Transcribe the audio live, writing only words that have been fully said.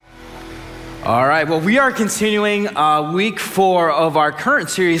All right, well, we are continuing week 4 of our current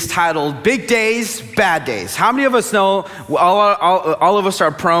series titled Big Days, Bad Days. How many of us know all of us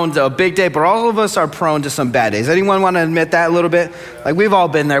are prone to a big day, but all of us are prone to some bad days? Anyone want to admit that a little bit? Like, we've all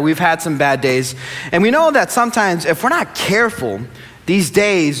been there. We've had some bad days. And we know that sometimes if we're not careful, these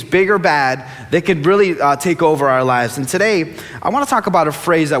days, big or bad, they could really take over our lives. And today, I want to talk about a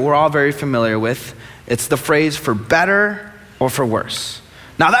phrase that we're all very familiar with. It's the phrase for better or for worse.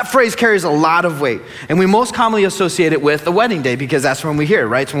 Now, that phrase carries a lot of weight, and we most commonly associate it with the wedding day because that's when we hear it,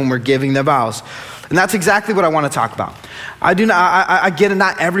 right? It's when we're giving the vows. And that's exactly what I want to talk about. I get it,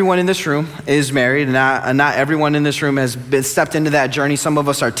 not everyone in this room is married, and not everyone in this room has been stepped into that journey. Some of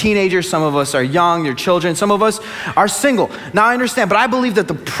us are teenagers, some of us are young, your children, some of us are single. Now, I understand, but I believe that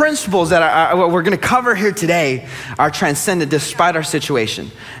the principles that we're going to cover here today are transcendent despite our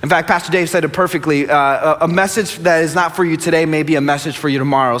situation. In fact, Pastor Dave said it perfectly. A message that is not for you today may be a message for you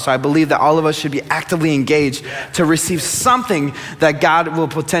tomorrow. So I believe that all of us should be actively engaged to receive something that God will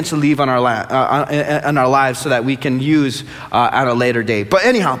potentially leave on our lives so that we can use at a later date. But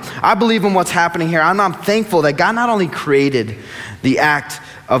anyhow, I believe in what's happening here. I'm thankful that God not only created the act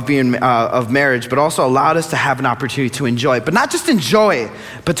of marriage, but also allowed us to have an opportunity to enjoy it. But not just enjoy it,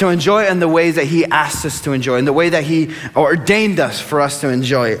 but to enjoy it in the ways that He asked us to enjoy, in the way that He ordained us for us to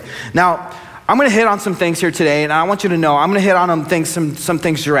enjoy it. Now, I'm going to hit on some things here today, and I want you to know I'm going to hit on some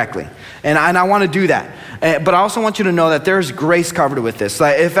things directly, and I want to do that. But I also want you to know that there's grace covered with this.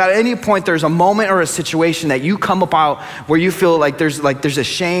 Like, if at any point there's a moment or a situation that you come about where you feel like there's a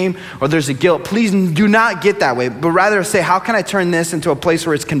shame or there's a guilt, please do not get that way, but rather say, how can I turn this into a place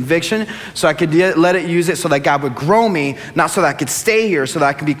where it's conviction so I could let it use it so that God would grow me, not so that I could stay here, so that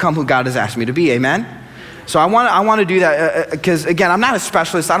I can become who God has asked me to be. Amen? So I want to do that because, again, I'm not a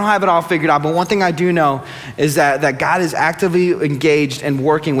specialist. I don't have it all figured out. But one thing I do know is that God is actively engaged and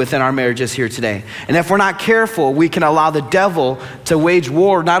working within our marriages here today. And if we're not careful, we can allow the devil to wage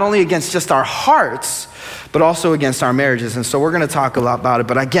war not only against just our hearts, but also against our marriages. And so we're going to talk a lot about it.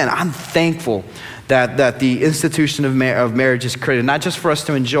 But again, I'm thankful that the institution of marriage is created, not just for us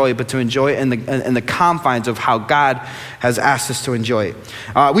to enjoy, but to enjoy it in the confines of how God has asked us to enjoy it.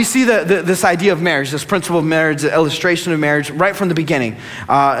 We see this idea of marriage, this principle of marriage, the illustration of marriage, right from the beginning.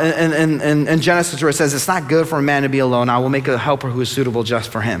 In Genesis, where it says, it's not good for a man to be alone. I will make a helper who is suitable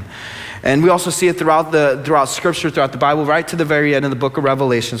just for him. And we also see it throughout Scripture, throughout the Bible, right to the very end of the book of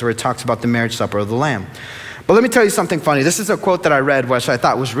Revelations, where it talks about the marriage supper of the Lamb. But let me tell you something funny. This is a quote that I read, which I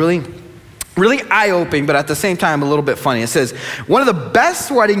thought was really eye-opening, but at the same time a little bit funny. It says, one of the best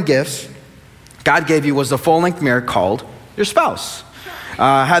wedding gifts God gave you was the full-length mirror called your spouse.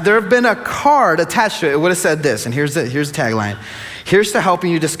 Had there been a card attached to it, it would have said this, and here's the tagline. Here's to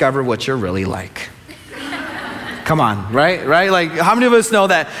helping you discover what you're really like. Come on, right? Like, how many of us know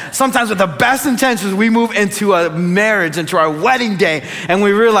that sometimes with the best intentions, we move into a marriage, into our wedding day, and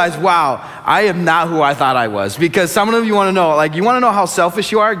we realize, wow, I am not who I thought I was. Because some of you want to know, like, you want to know how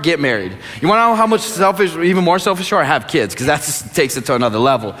selfish you are? Get married. You want to know how much even more selfish you are? Have kids, because that just takes it to another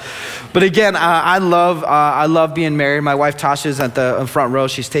level. But again, I love being married. My wife Tasha is at the front row.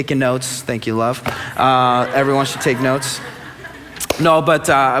 She's taking notes. Thank you, love. Everyone should take notes. No,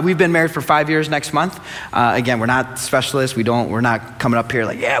 but we've been married for 5 years next month. Again, we're not specialists. We're not coming up here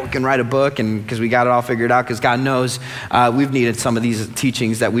like, yeah, we can write a book, and because we got it all figured out, because God knows we've needed some of these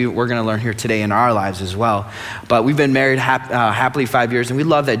teachings that we're going to learn here today in our lives as well. But we've been married happily 5 years, and we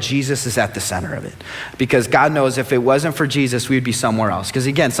love that Jesus is at the center of it, because God knows if it wasn't for Jesus, we'd be somewhere else. Because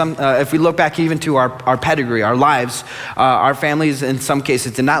again, if we look back even to our pedigree, our lives, our families in some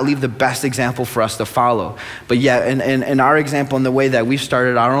cases did not leave the best example for us to follow. But yet, in our example, in the way that we've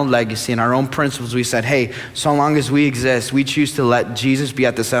started our own legacy and our own principles, we said, hey, so long as we exist, we choose to let Jesus be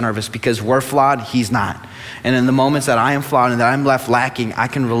at the center of us, because we're flawed, He's not. And in the moments that I am flawed and that I'm left lacking, I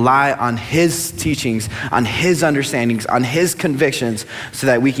can rely on His teachings, on His understandings, on His convictions, so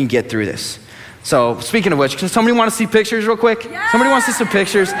that we can get through this. So speaking of which, can somebody want to see pictures real quick? Yeah. Somebody wants to see some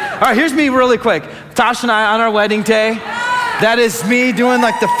pictures? All right, here's me really quick. Tasha and I on our wedding day. That is me doing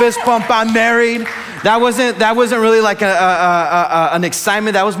like the fist pump, I'm married. That wasn't really like an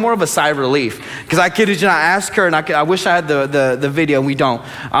excitement. That was more of a sigh of relief. Because I kidded you not, I asked her, and I wish I had the video, and we don't.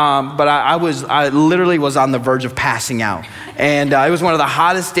 But I literally was on the verge of passing out. And it was one of the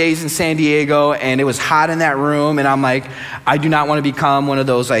hottest days in San Diego, and it was hot in that room. And I'm like, I do not want to become one of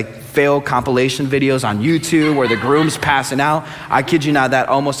those like failed compilation videos on YouTube where the groom's passing out. I kid you not, that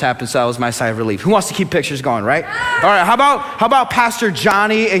almost happened. So that was my sigh of relief. Who wants to keep pictures going, right? All right, how about Pastor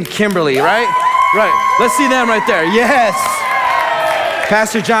Johnny and Kimberly, right? Right, let's see them right there, yes.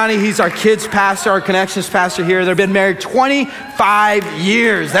 Pastor Johnny, he's our kids pastor, our connections pastor here. They've been married 25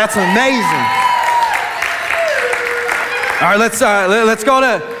 years. That's amazing. All right,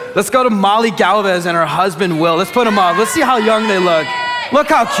 let's go to Molly Galvez and her husband Will. Let's put them up. Let's see how young they look. Look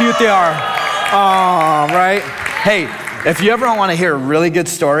how cute they are. Oh, right. Hey, if you ever want to hear a really good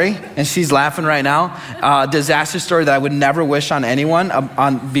story, and she's laughing right now, disaster story that I would never wish on anyone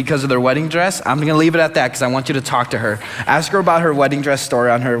because of their wedding dress, I'm going to leave it at that because I want you to talk to her. Ask her about her wedding dress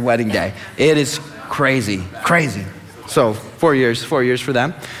story on her wedding day. It is crazy. So 4 years for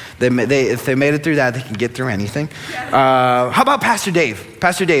them. If they made it through that, they can get through anything. How about Pastor Dave?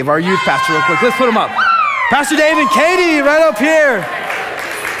 Pastor Dave, our youth pastor, real quick. Let's put him up. Pastor Dave and Katie, right up here.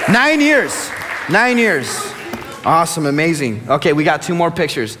 9 years. 9 years. Awesome, amazing. Okay, we got 2 more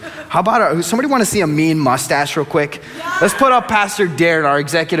pictures. How about somebody want to see a mean mustache real quick? Let's put up Pastor Darren, our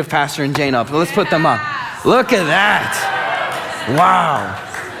executive pastor, and Jane up. Let's put them up. Look at that. Wow.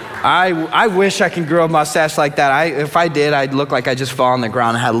 I wish I could grow a mustache like that. If I did, I'd look like I just fall on the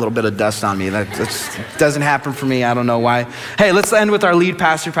ground and had a little bit of dust on me. That doesn't happen for me. I don't know why. Hey, let's end with our lead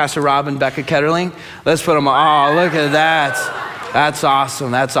pastor, Pastor Rob and Becca Ketterling. Let's put them up. Oh, look at that. That's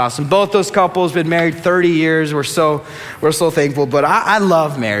awesome. Both those couples been married 30 years. We're so thankful. But I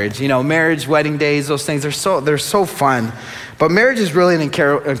love marriage. You know, marriage, wedding days, those things, they're so fun. But marriage is really an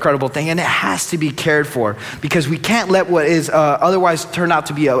incredible thing, and it has to be cared for because we can't let what is otherwise turn out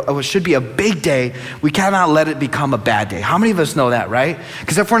to be what should be a big day, we cannot let it become a bad day. How many of us know that, right?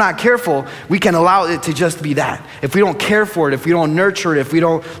 Because if we're not careful, we can allow it to just be that. If we don't care for it, if we don't nurture it, if we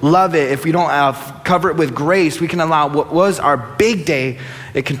don't love it, if we don't cover it with grace, we can allow what was our big day,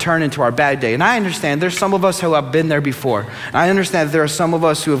 it can turn into our bad day. And I understand there's some of us who have been there before. And I understand that there are some of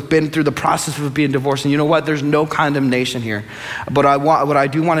us who have been through the process of being divorced. And you know what? There's no condemnation here. But what I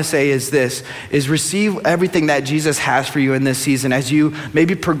do want to say is this, is receive everything that Jesus has for you in this season as you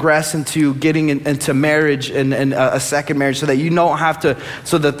maybe progress into getting into marriage and a second marriage so that you don't have to,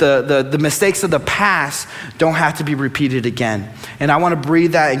 so that the mistakes of the past don't have to be repeated again. And I want to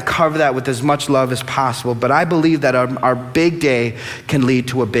breathe that and cover that with as much love as possible. But I believe that our big day can lead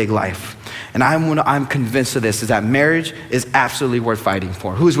to a big life. And I'm convinced of this, is that marriage is absolutely worth fighting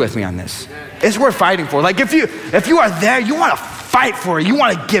for. Who's with me on this? It's worth fighting for. Like if you are there, you want to fight for it. You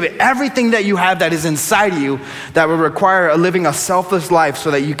want to give it everything that you have that is inside of you that will require living a selfless life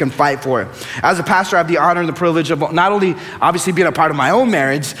so that you can fight for it. As a pastor, I have the honor and the privilege of not only obviously being a part of my own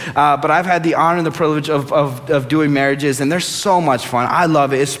marriage, but I've had the honor and the privilege of doing marriages, and they're so much fun. I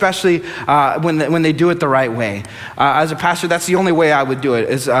love it, especially when they do it the right way. As a pastor, that's the only way I would do it,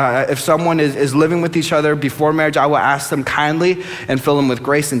 is if someone is living with each other before marriage, I will ask them kindly and fill them with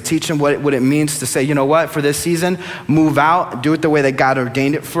grace and teach them what it means to say, you know what, for this season, move out, do it the way that God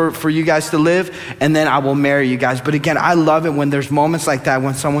ordained it for you guys to live, and then I will marry you guys. But again, I love it when there's moments like that,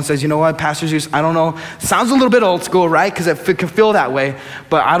 when someone says, you know what, Pastor Zeus, I don't know, sounds a little bit old school, right? Because it can feel that way,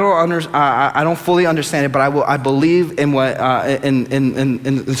 but I don't fully understand it, but I believe in what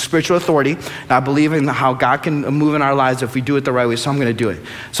in spiritual authority, and I believe in how God can move in our lives if we do it the right way, so I'm going to do it.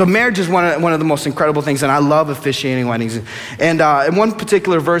 So marriage is one of the most incredible things, and I love officiating weddings. And one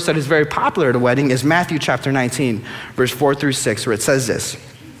particular verse that is very popular at a wedding is Matthew chapter 19, verse 4-6, where it says this.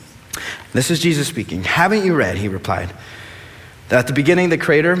 This is Jesus speaking. Haven't you read, he replied, that at the beginning the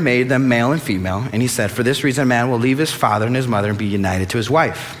Creator made them male and female, and he said, for this reason a man will leave his father and his mother and be united to his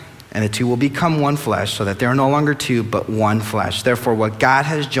wife, and the two will become one flesh, so that they are no longer two, but one flesh. Therefore, what God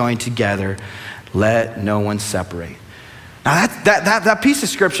has joined together, let no one separate. Now that piece of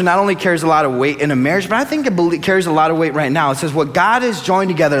scripture not only carries a lot of weight in a marriage, but I think it carries a lot of weight right now. It says, what God has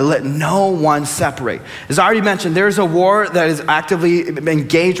joined together, let no one separate. As I already mentioned, there's a war that is actively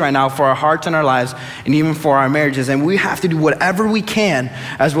engaged right now for our hearts and our lives, and even for our marriages. And we have to do whatever we can,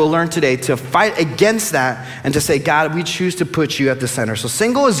 as we'll learn today, to fight against that and to say, God, we choose to put you at the center. So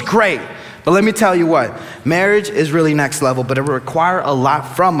single is great, but let me tell you what, marriage is really next level, but it will require a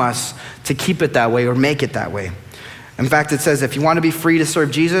lot from us to keep it that way or make it that way. In fact, it says if you want to be free to serve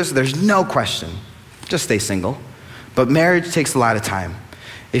Jesus, there's no question, just stay single. But marriage takes a lot of time.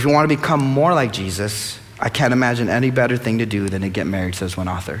 If you want to become more like Jesus, I can't imagine any better thing to do than to get married, says one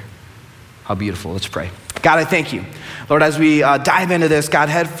author. How beautiful. Let's pray. God, I thank you. Lord, as we dive into this, God,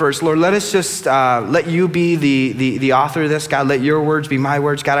 head first, Lord, let us just let you be the author of this. God, let your words be my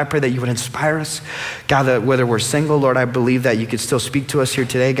words. God, I pray that you would inspire us. God, that whether we're single, Lord, I believe that you could still speak to us here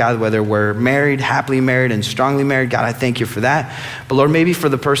today. God, whether we're married, happily married, and strongly married, God, I thank you for that. But Lord, maybe for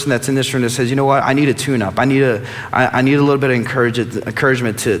the person that's in this room that says, you know what, I need a tune-up. I need a little bit of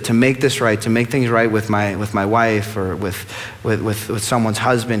encouragement to make this right, to make things right with my wife or with someone's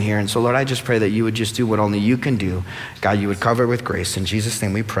husband here. And so, Lord, I just pray that you would just do what only you can do. God, you would cover it with grace. In Jesus'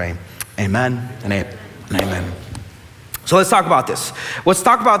 name we pray. Amen and amen. So let's talk about this. Let's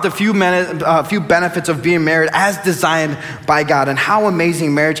talk about the few benefits of being married as designed by God and how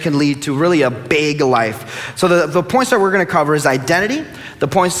amazing marriage can lead to really a big life. So the points that we're going to cover is identity.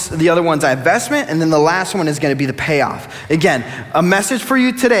 The other one's investment, and then the last one is going to be the payoff. Again, a message for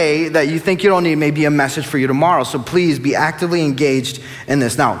you today that you think you don't need may be a message for you tomorrow. So please be actively engaged in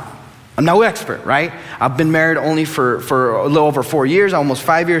this. Now, I'm no expert, right? I've been married only for a little over 4 years, almost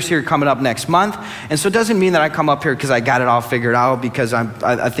 5 years here coming up next month. And so it doesn't mean that I come up here because I got it all figured out because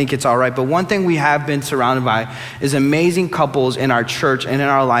I think it's all right. But one thing we have been surrounded by is amazing couples in our church and in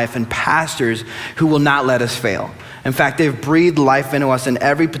our life and pastors who will not let us fail. In fact, they've breathed life into us in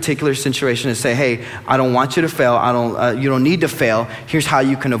every particular situation to say, hey, I don't want you to fail. You don't need to fail. Here's how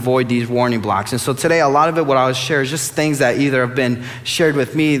you can avoid these warning blocks. And so today, a lot of it, what I will share is just things that either have been shared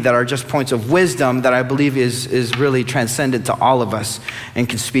with me that are just points of wisdom that I believe is really transcendent to all of us and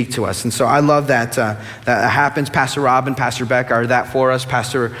can speak to us. And so I love that that happens. Pastor Rob and Pastor Beck are that for us.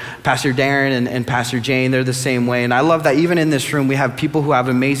 Pastor Darren and Pastor Jane, they're the same way. And I love that even in this room, we have people who have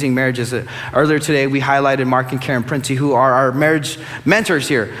amazing marriages. Earlier today, we highlighted Mark and Karen Princey, who are our marriage mentors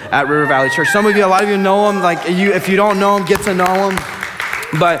here at River Valley Church. A lot of you know them. If you don't know them, get to know them.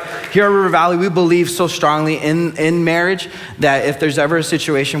 But here at River Valley, we believe so strongly in marriage that if there's ever a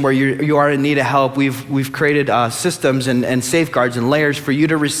situation where you are in need of help, we've created systems and safeguards and layers for you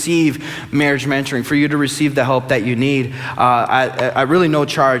to receive marriage mentoring, for you to receive the help that you need at really no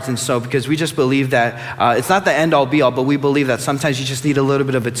charge. And so, because we just believe that it's not the end all be all, but we believe that sometimes you just need a little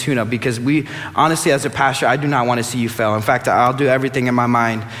bit of a tune-up, because we, honestly, as a pastor, I do not want to see you fail. In fact, I'll do everything in my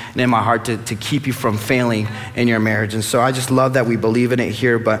mind and in my heart to keep you from failing in your marriage. And so I just love that we believe in it here,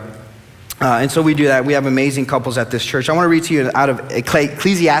 and so we do that. We have amazing couples at this church. I want to read to you out of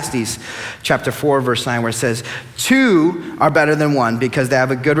Ecclesiastes chapter 4, verse 9, where it says, 2 are better than 1 because they have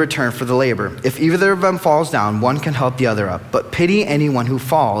a good return for the labor. If either of them falls down, one can help the other up. But pity anyone who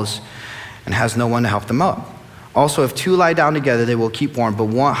falls and has no one to help them up. Also, if 2 lie down together, they will keep warm. But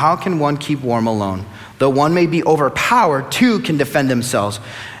how can one keep warm alone? Though one may be overpowered, 2 can defend themselves.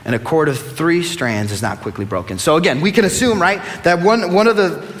 And a cord of 3 strands is not quickly broken. So again, we can assume, right, that one of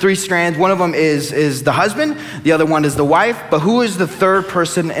the 3 strands, one of them is the husband, the other one is the wife, but who is the third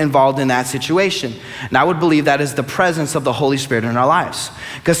person involved in that situation? And I would believe that is the presence of the Holy Spirit in our lives.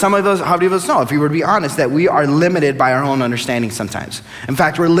 Because how many of us know, if we were to be honest, that we are limited by our own understanding sometimes. In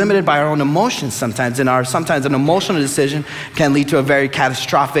fact, we're limited by our own emotions sometimes, and sometimes an emotional decision can lead to a very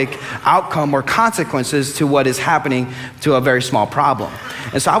catastrophic outcome or consequences to what is happening to a very small problem.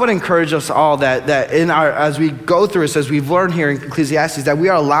 And so I would encourage us all that as we go through this, as we've learned here in Ecclesiastes, that we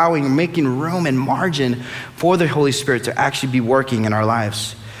are making room and margin for the Holy Spirit to actually be working in our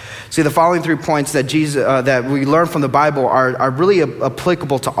lives. See, the following 3 points that that we learn from the Bible are really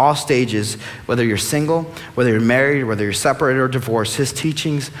applicable to all stages, whether you're single, whether you're married, whether you're separated or divorced.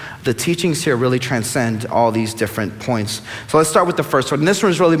 The teachings here really transcend all these different points. So let's start with the first one. And this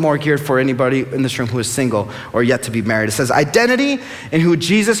one is really more geared for anybody in this room who is single or yet to be married. It says, identity in who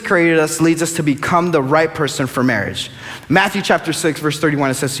Jesus created us leads us to become the right person for marriage. Matthew chapter 6, verse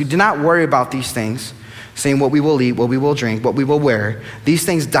 31, it says, so do not worry about these things, saying what we will eat, what we will drink, what we will wear. These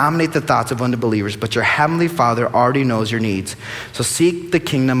things dominate the thoughts of unbelievers, but your heavenly Father already knows your needs. So seek the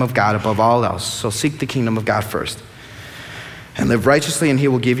kingdom of God above all else. So seek the kingdom of God first. And live righteously, and he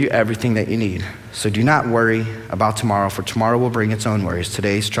will give you everything that you need. So do not worry about tomorrow, for tomorrow will bring its own worries.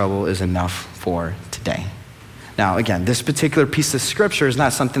 Today's trouble is enough for today. Now, again, this particular piece of scripture is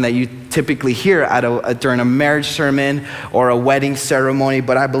not something that you typically hear during a marriage sermon or a wedding ceremony,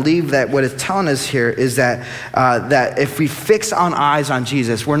 but I believe that what it's telling us here is that if we fix our eyes on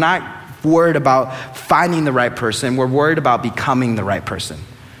Jesus, we're not worried about finding the right person, we're worried about becoming the right person.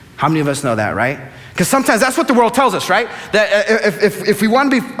 How many of us know that, right? Because sometimes that's what the world tells us, right? That if we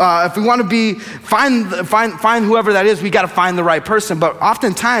want to find whoever that is, we got to find the right person. But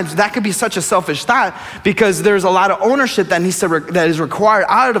oftentimes that could be such a selfish thought, because there's a lot of ownership that is required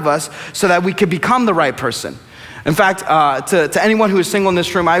out of us so that we could become the right person. In fact, to anyone who is single in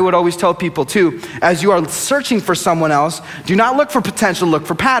this room, I would always tell people too, as you are searching for someone else, do not look for potential, look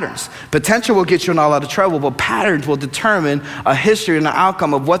for patterns. Potential will get you in a lot of trouble, but patterns will determine a history and an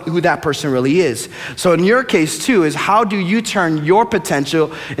outcome of who that person really is. So in your case too, is how do you turn your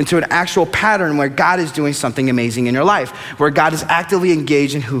potential into an actual pattern where God is doing something amazing in your life, where God is actively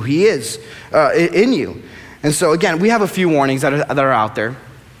engaged in who he is in you. And so again, we have a few warnings that are out there.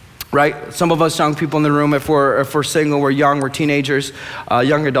 right? Some of us young people in the room, if we're single, we're young, we're teenagers,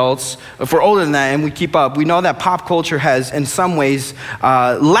 young adults. If we're older than that and we keep up, we know that pop culture has, in some ways,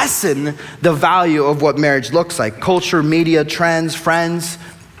 lessened the value of what marriage looks like. Culture, media, trends, friends,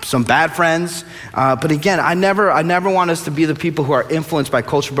 some bad friends. But again, I never want us to be the people who are influenced by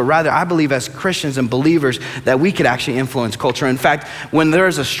culture, but rather I believe as Christians and believers that we could actually influence culture. In fact, when there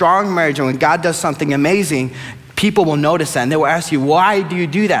is a strong marriage and when God does something amazing, people will notice that and they will ask you, why do you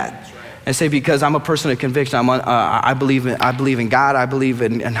do that? And say, because I'm a person of conviction. I believe in God. I believe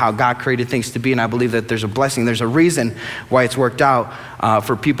in how God created things to be, and I believe that there's a blessing. There's a reason why it's worked out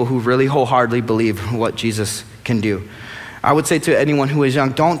for people who really wholeheartedly believe what Jesus can do. I would say to anyone who is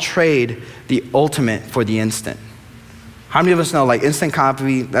young, don't trade the ultimate for the instant. How many of us know, like, instant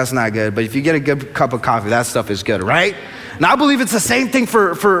coffee, that's not good, but if you get a good cup of coffee, that stuff is good, right? And I believe it's the same thing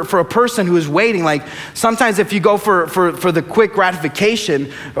for a person who is waiting. Like, sometimes if you go for the quick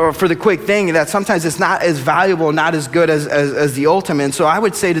gratification or for the quick thing, that sometimes it's not as valuable, not as good as the ultimate. And so I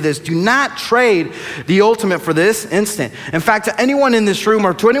would say to this, do not trade the ultimate for this instant. In fact, to anyone in this room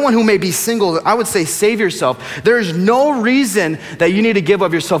or to anyone who may be single, I would say save yourself. There is no reason that you need to give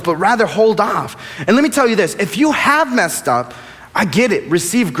of yourself, but rather hold off. And let me tell you this, if you have messed up, I get it,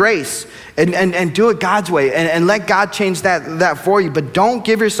 receive grace and do it God's way and let God change that for you. But don't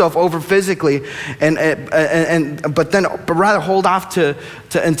give yourself over physically but rather hold off to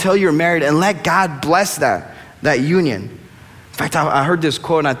until you're married and let God bless that union. In fact, I heard this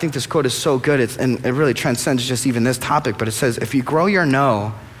quote and I think this quote is so good. And it really transcends just even this topic, but it says, if you grow your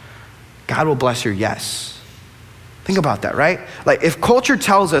no, God will bless your yes. Think about that, right? Like, if culture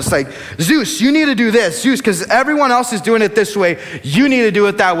tells us, like, Zeus, you need to do this, Zeus, because everyone else is doing it this way, you need to do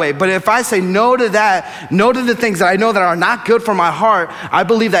it that way. But if I say no to that, no to the things that I know that are not good for my heart, I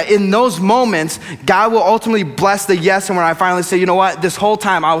believe that in those moments, God will ultimately bless the yes. And when I finally say, you know what, this whole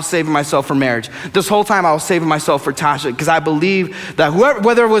time I was saving myself for marriage. This whole time I was saving myself for Tasha, because I believe that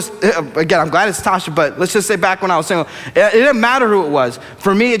whether it was, again, I'm glad it's Tasha, but let's just say back when I was single, it didn't matter who it was.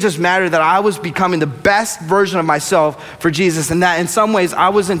 For me, it just mattered that I was becoming the best version of myself for Jesus, and that in some ways I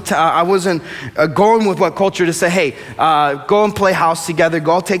wasn't going with what culture to say, hey, go and play house together,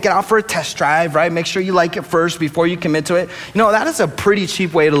 go take it out for a test drive, right? Make sure you like it first before you commit to it. You know, that is a pretty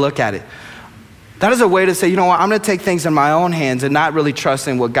cheap way to look at it. That is a way to say, you know what, I'm going to take things in my own hands and not really trust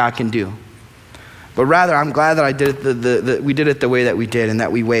in what God can do. But rather, I'm glad that I did it. We did it the way that we did, and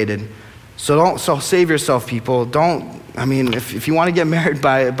that we waited. So save yourself, people. If you want to get married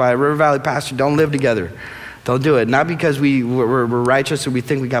by a River Valley pastor, don't live together. Don't do it. Not because we're righteous or we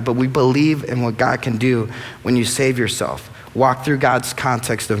think we got, but we believe in what God can do when you save yourself. Walk through God's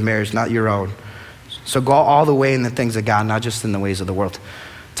context of marriage, not your own. So go all the way in the things of God, not just in the ways of the world.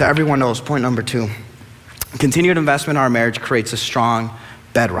 To everyone else, point number 2, continued investment in our marriage creates a strong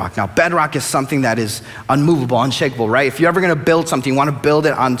bedrock. Now, bedrock is something that is unmovable, unshakable, right? If you're ever going to build something, you want to build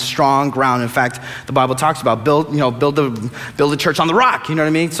it on strong ground. In fact, the Bible talks about build the church on the rock, you know what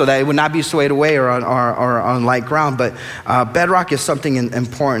I mean? So that it would not be swayed away or on light ground. But bedrock is something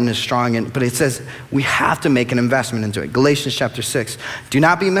important and strong, but it says we have to make an investment into it. Galatians chapter 6, do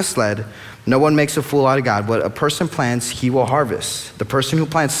not be misled. No one makes a fool out of God. What a person plants, he will harvest. The person who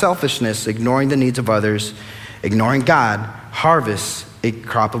plants selfishness, ignoring the needs of others, ignoring God, harvests a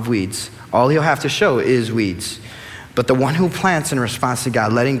crop of weeds. All he'll have to show is weeds. But the one who plants in response to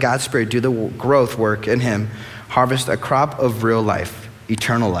God, letting God's Spirit do the growth work in him, harvest a crop of real life,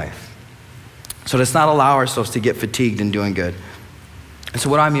 eternal life. So let's not allow ourselves to get fatigued in doing good. And so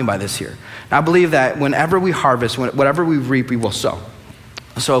what do I mean by this here? Now, I believe that whenever we harvest, whatever we reap, we will sow.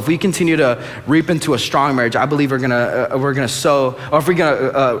 So if we continue to reap into a strong marriage, I believe we're gonna sow, or if we're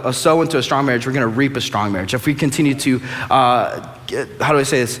gonna sow into a strong marriage, we're gonna reap a strong marriage. If we continue to, how do I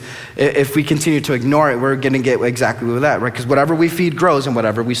say this? If we continue to ignore it, we're gonna get exactly that, right? Because whatever we feed grows, and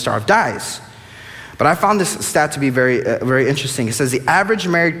whatever we starve dies. But I found this stat to be very, very interesting. It says the average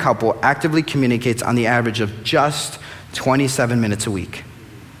married couple actively communicates on the average of just 27 minutes a week.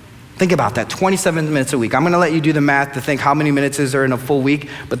 Think about that, 27 minutes a week. I'm gonna let you do the math to think how many minutes is there in a full week,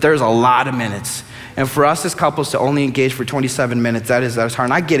 but there's a lot of minutes. And for us as couples to only engage for 27 minutes, that is hard.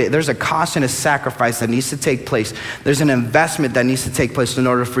 And I get it, there's a cost and a sacrifice that needs to take place. There's an investment that needs to take place in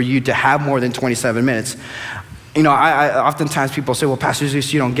order for you to have more than 27 minutes. You know, I oftentimes people say, well, Pastor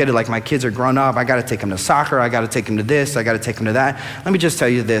Zeus, you don't get it. Like, my kids are grown up. I got to take them to soccer. I got to take them to this. I got to take them to that. Let me just tell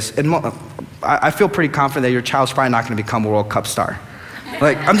you this. I feel pretty confident that your child's probably not going to become a World Cup star.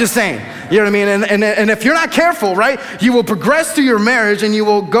 Like, I'm just saying, you know what I mean? And if you're not careful, right, you will progress through your marriage and you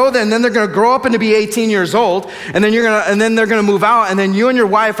will go there, and then they're going to grow up and to be 18 years old, and then they're going to move out, and then you and your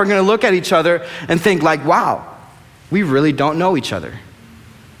wife are going to look at each other and think like, wow, we really don't know each other.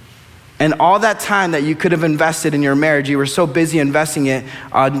 And all that time that you could have invested in your marriage, you were so busy investing it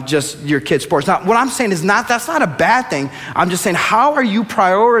on just your kids' sports. Now, what I'm saying is that's not a bad thing. I'm just saying, how are you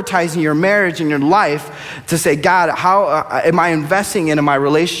prioritizing your marriage and your life to say, God, how am I investing into my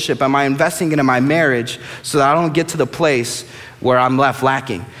relationship? Am I investing into my marriage so that I don't get to the place where I'm left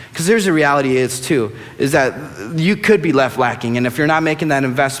lacking? Because here's the reality is that you could be left lacking. And if you're not making that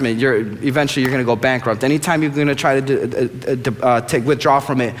investment, eventually you're going to go bankrupt. Anytime you're going to try to withdraw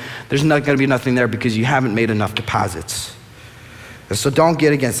from it, there's not going to be nothing there because you haven't made enough deposits. So don't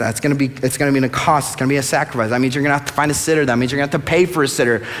get against that. It's going to be a cost. It's going to be a sacrifice. That means you're going to have to find a sitter. That means you're going to have to pay for a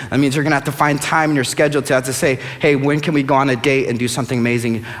sitter. That means you're going to have to find time in your schedule to have to say, hey, when can we go on a date and do something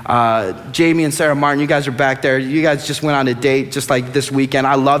amazing? Jamie and Sarah Martin, you guys are back there. You guys just went on a date just like this weekend.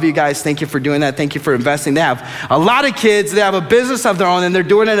 I love you guys. Thank you for doing that. Thank you for investing. They have a lot of kids. They have a business of their own, and they're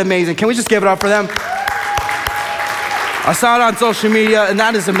doing it amazing. Can we just give it up for them? I saw it on social media, and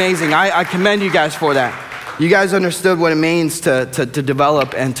that is amazing. I commend you guys for that. You guys understood what it means to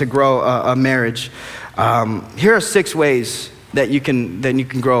develop and to grow a marriage. Here are 6 ways that you can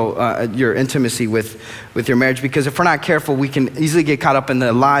grow your intimacy with your marriage. Because if we're not careful, we can easily get caught up in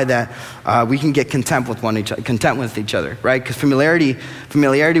the lie that we can get content with each other, right? Because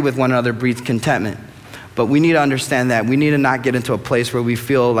familiarity with one another breeds contentment. But we need to understand that we need to not get into a place where we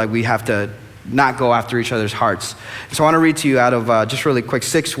feel like we have to not go after each other's hearts. So I want to read to you out of, just really quick,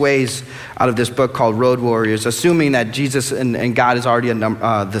 6 ways out of this book called Road Warriors, assuming that Jesus and God is already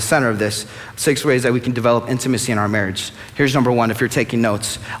the center of this. 6 ways that we can develop intimacy in our marriage. Here's number 1, if you're taking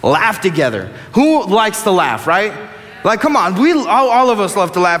notes. Laugh together. Who likes to laugh, right? Like, come on, all of us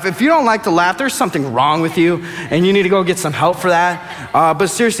love to laugh. If you don't like to laugh, there's something wrong with you, and you need to go get some help for that. But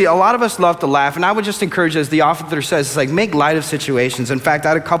seriously, a lot of us love to laugh, and I would just encourage, as the author says, it's like make light of situations. In fact, I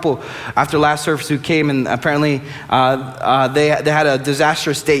had a couple after last service who came, and apparently they had a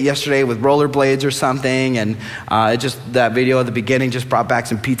disastrous date yesterday with rollerblades or something, and that video at the beginning just brought back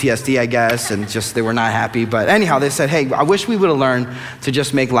some PTSD, I guess, and just they were not happy. But anyhow, they said, hey, I wish we would have learned to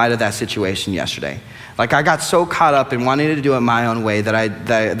just make light of that situation yesterday. Like, I got so caught up in wanting to do it my own way that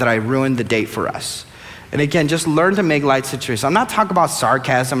I ruined the date for us. And again, just learn to make light situations. I'm not talking about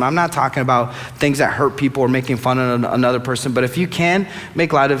sarcasm. I'm not talking about things that hurt people or making fun of another person. But if you can,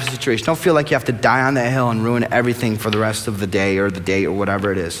 make light of a situation. Don't feel like you have to die on that hill and ruin everything for the rest of the day or the date or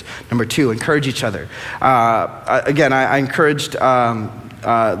whatever it is. Number 2, encourage each other. Again, I encouraged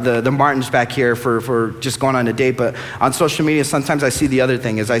the Martins back here for just going on a date, but on social media, sometimes I see the other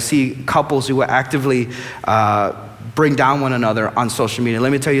thing is I see couples who actively bring down one another on social media.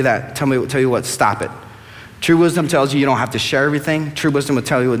 Let me tell you that. Tell you what, stop it. True wisdom tells you don't have to share everything. True wisdom will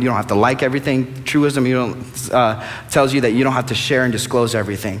tell you you don't have to like everything. True wisdom tells you that you don't have to share and disclose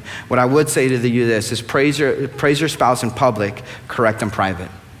everything. What I would say to you this is praise your spouse in public, correct in private.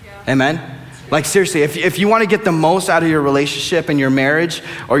 Yeah. Amen? Like, seriously, if you want to get the most out of your relationship and your marriage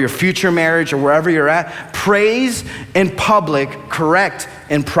or your future marriage or wherever you're at, praise in public, correct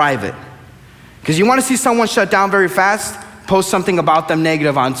in private. Because you want to see someone shut down very fast, post something about them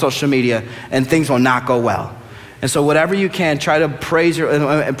negative on social media and things will not go well. And so whatever you can, try to praise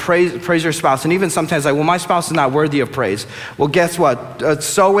your spouse. And even sometimes like, well, my spouse is not worthy of praise. Well, guess what?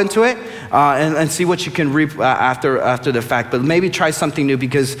 Sow into it and see what you can reap after the fact. But maybe try something new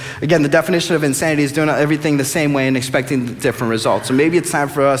because, again, the definition of insanity is doing everything the same way and expecting different results. So maybe it's time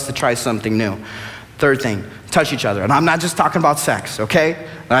for us to try something new. 3rd thing, touch each other. And I'm not just talking about sex, okay?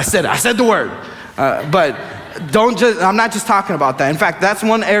 I said the word. But I'm not just talking about that. In fact, that's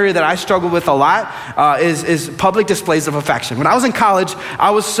one area that I struggle with a lot is public displays of affection. When I was in college,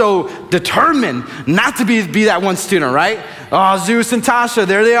 I was so determined not to be that one student, right? Oh, Zeus and Tasha,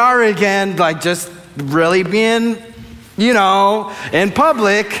 there they are again, like just really being, in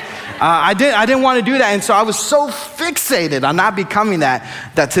public. I didn't want to do that, and so I was so fixated on not becoming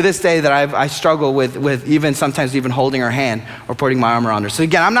that to this day that I struggle with even sometimes even holding her hand or putting my arm around her. So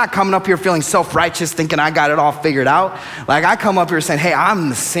again, I'm not coming up here feeling self-righteous, thinking I got it all figured out. Like I come up here saying, hey, I'm in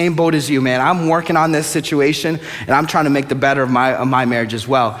the same boat as you, man. I'm working on this situation, and I'm trying to make the better of my marriage as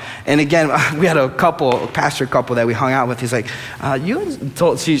well. And again, we had a pastor couple that we hung out with. He's like,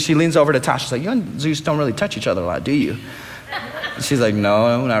 she leans over to Tasha. She's like, you and Zeus don't really touch each other a lot, do you? She's like,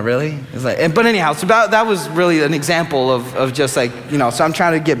 no, not really. It's like, but anyhow, so that was really an example of just like, so I'm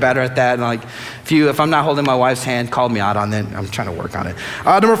trying to get better at that. And like, if I'm not holding my wife's hand, call me out on it. I'm trying to work on it.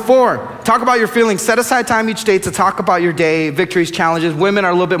 Number 4, talk about your feelings. Set aside time each day to talk about your day, victories, challenges. Women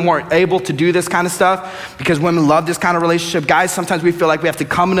are a little bit more able to do this kind of stuff because women love this kind of relationship. Guys, sometimes we feel like we have to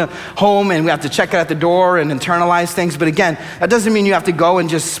come into home and we have to check it at the door and internalize things. But again, that doesn't mean you have to go and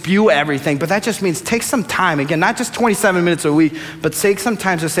just spew everything, but that just means take some time. Again, not just 27 minutes a week, but take some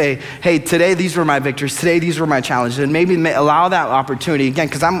time to say, hey, today these were my victories, today these were my challenges, and maybe allow that opportunity, again,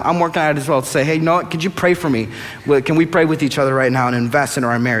 because I'm working at it as well, to say, hey, you know what, could you pray for me? Can we pray with each other right now and invest in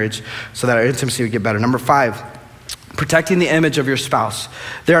our marriage so that our intimacy would get better? Number 5, protecting the image of your spouse.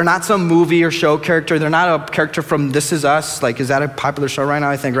 They're not some movie or show character. They're not a character from This Is Us. Like, is that a popular show right now,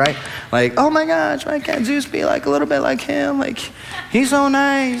 I think, right? Like, oh my gosh, why can't Zeus be like a little bit like him? Like, he's so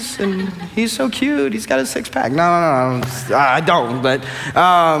nice and he's so cute. He's got a 6-pack. No, I don't. But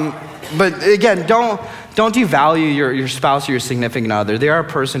again, don't devalue your spouse or your significant other. They are a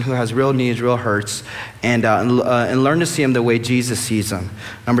person who has real needs, real hurts, and learn to see them the way Jesus sees them.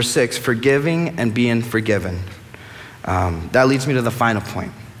 Number 6, forgiving and being forgiven. That leads me to the final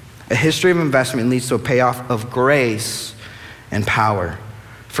point. A history of investment leads to a payoff of grace and power.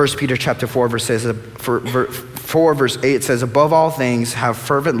 1 Peter chapter 4, verse 8 says, above all things, have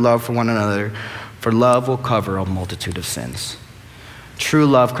fervent love for one another, for love will cover a multitude of sins. True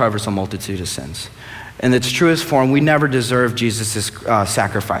love covers a multitude of sins. In its truest form, we never deserved Jesus'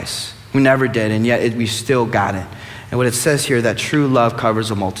 sacrifice. We never did, and yet we still got it. And what it says here, that true love covers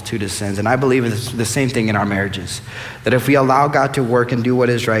a multitude of sins. And I believe it's the same thing in our marriages. That if we allow God to work and do what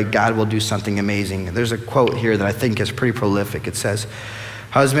is right, God will do something amazing. There's a quote here that I think is pretty prolific. It says,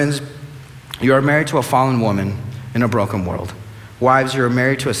 husbands, you are married to a fallen woman in a broken world. Wives, you are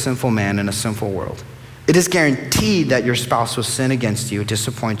married to a sinful man in a sinful world. It is guaranteed that your spouse will sin against you,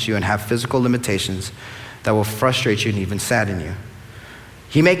 disappoint you, and have physical limitations that will frustrate you and even sadden you.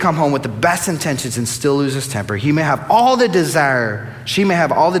 He may come home with the best intentions and still lose his temper. He may have all the desire, she may have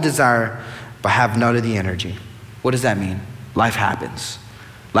all the desire, but have none of the energy. What does that mean? Life happens.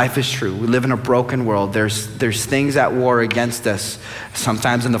 Life is true. We live in a broken world. There's things at war against us,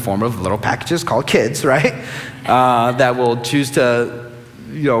 sometimes in the form of little packages called kids, right? That will choose to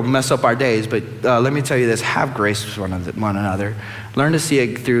mess up our days. But let me tell you this, have grace with one another. Learn to see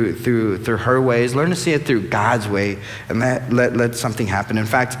it through her ways. Learn to see it through God's way, and let something happen. In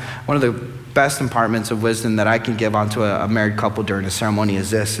fact, one of the best impartments of wisdom that I can give onto a married couple during a ceremony is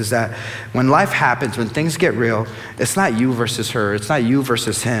this, is that when life happens, when things get real, it's not you versus her. It's not you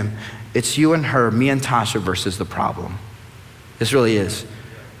versus him. It's you and her, me and Tasha versus the problem. This really is.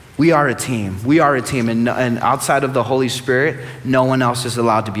 We are a team. We are a team, and outside of the Holy Spirit, no one else is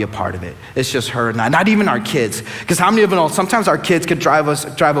allowed to be a part of it. It's just her and I, not even our kids. Because how many of you know, sometimes our kids could drive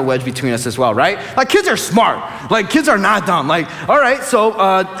a wedge between us as well, right? Like, kids are smart. Like, kids are not dumb. Like, all right, so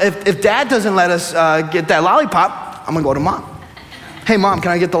if dad doesn't let us get that lollipop, I'm gonna go to mom. Hey mom,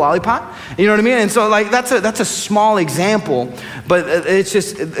 can I get the lollipop? You know what I mean? And so like that's a small example, but that's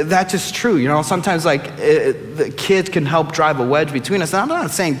just true. Sometimes the kids can help drive a wedge between us. And I'm not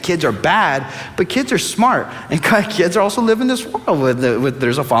saying kids are bad, but kids are smart, and kids are also live in this world with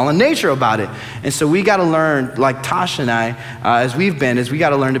there's a fallen nature about it. And so we got to learn, like Tasha and I, as we got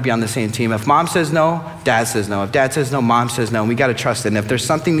to learn to be on the same team. If mom says no, dad says no. If dad says no, mom says no. And we got to trust it. And if there's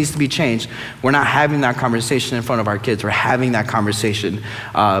something needs to be changed, we're not having that conversation in front of our kids. We're having that conversation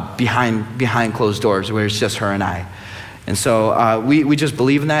behind closed doors, where it's just her and I. And so we just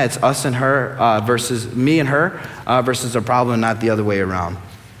believe in that. It's us and her versus me and her versus a problem, not the other way around.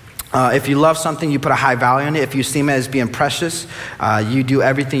 If you love something, you put a high value on it. If you see it as being precious, you do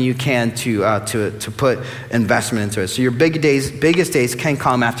everything you can to put investment into it. So your biggest days can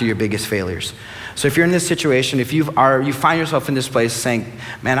come after your biggest failures. So if you're in this situation, if you find yourself in this place saying,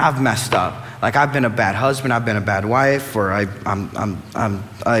 man, I've messed up. Like, I've been a bad husband, I've been a bad wife, or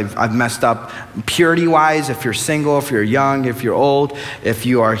I've messed up purity-wise. If you're single, if you're young, if you're old, if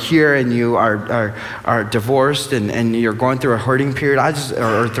you are here and you are divorced and you're going through a hurting period,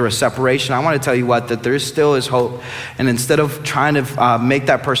 or through a separation, I want to tell you that there still is hope. And instead of trying to make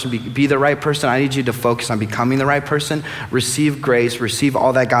that person be the right person, I need you to focus on becoming the right person. Receive grace, receive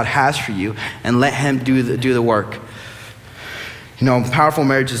all that God has for you, and let him do the work. Powerful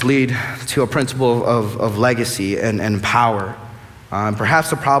marriages lead to a principle of legacy and power. Perhaps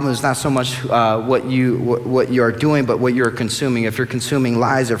the problem is not so much what you are doing, but what you're consuming. If you're consuming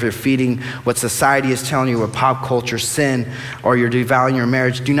lies, or if you're feeding what society is telling you, what pop culture, sin, or you're devaluing your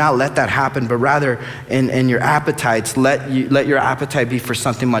marriage, do not let that happen. But rather, in your appetites, let your appetite be for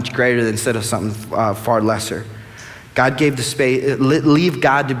something much greater instead of something far lesser. God gave the space.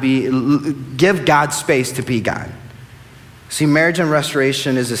 Give God space to be God. See, marriage and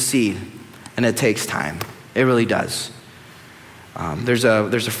restoration is a seed, and it takes time. It really does. There's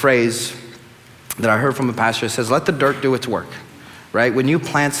a phrase that I heard from a pastor that says, let the dirt do its work, right? When you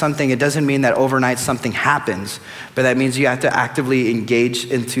plant something, it doesn't mean that overnight something happens, but that means you have to actively engage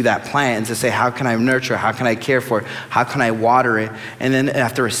into that plant and to say, how can I nurture? How can I care for it? How can I water it? And then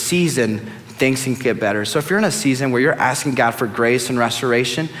after a season, things can get better. So if you're in a season where you're asking God for grace and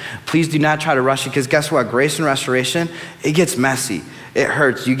restoration, please do not try to rush it, because guess what? Grace and restoration, it gets messy. It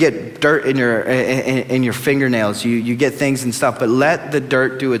hurts. You get dirt in your fingernails. You get things and stuff, but let the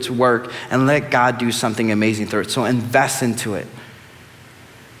dirt do its work and let God do something amazing through it. So invest into it.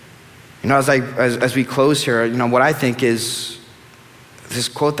 As we close here, what I think is this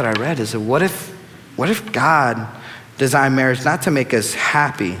quote that I read is that what if God designed marriage not to make us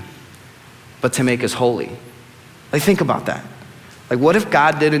happy, but to make us holy? Like, think about that. Like, what if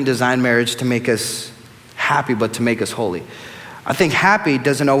God didn't design marriage to make us happy, but to make us holy? I think happy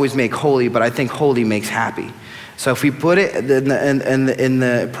doesn't always make holy, but I think holy makes happy. So if we put it in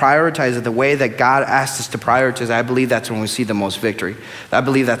the prioritize it the way that God asked us to prioritize, I believe that's when we see the most victory. I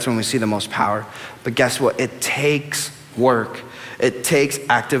believe that's when we see the most power. But guess what? It takes work. It takes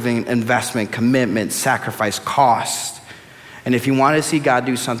active investment, commitment, sacrifice, cost. And if you want to see God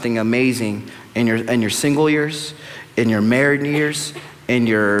do something amazing in your single years, in your married years,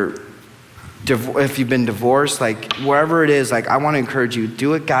 if you've been divorced, like wherever it is, like I want to encourage you,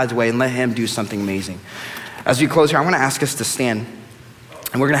 do it God's way and let him do something amazing. As we close here, I want to ask us to stand,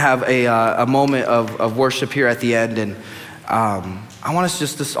 and we're going to have a moment of worship here at the end. And I want us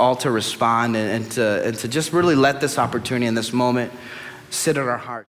just all to respond and to just really let this opportunity and this moment sit in our hearts.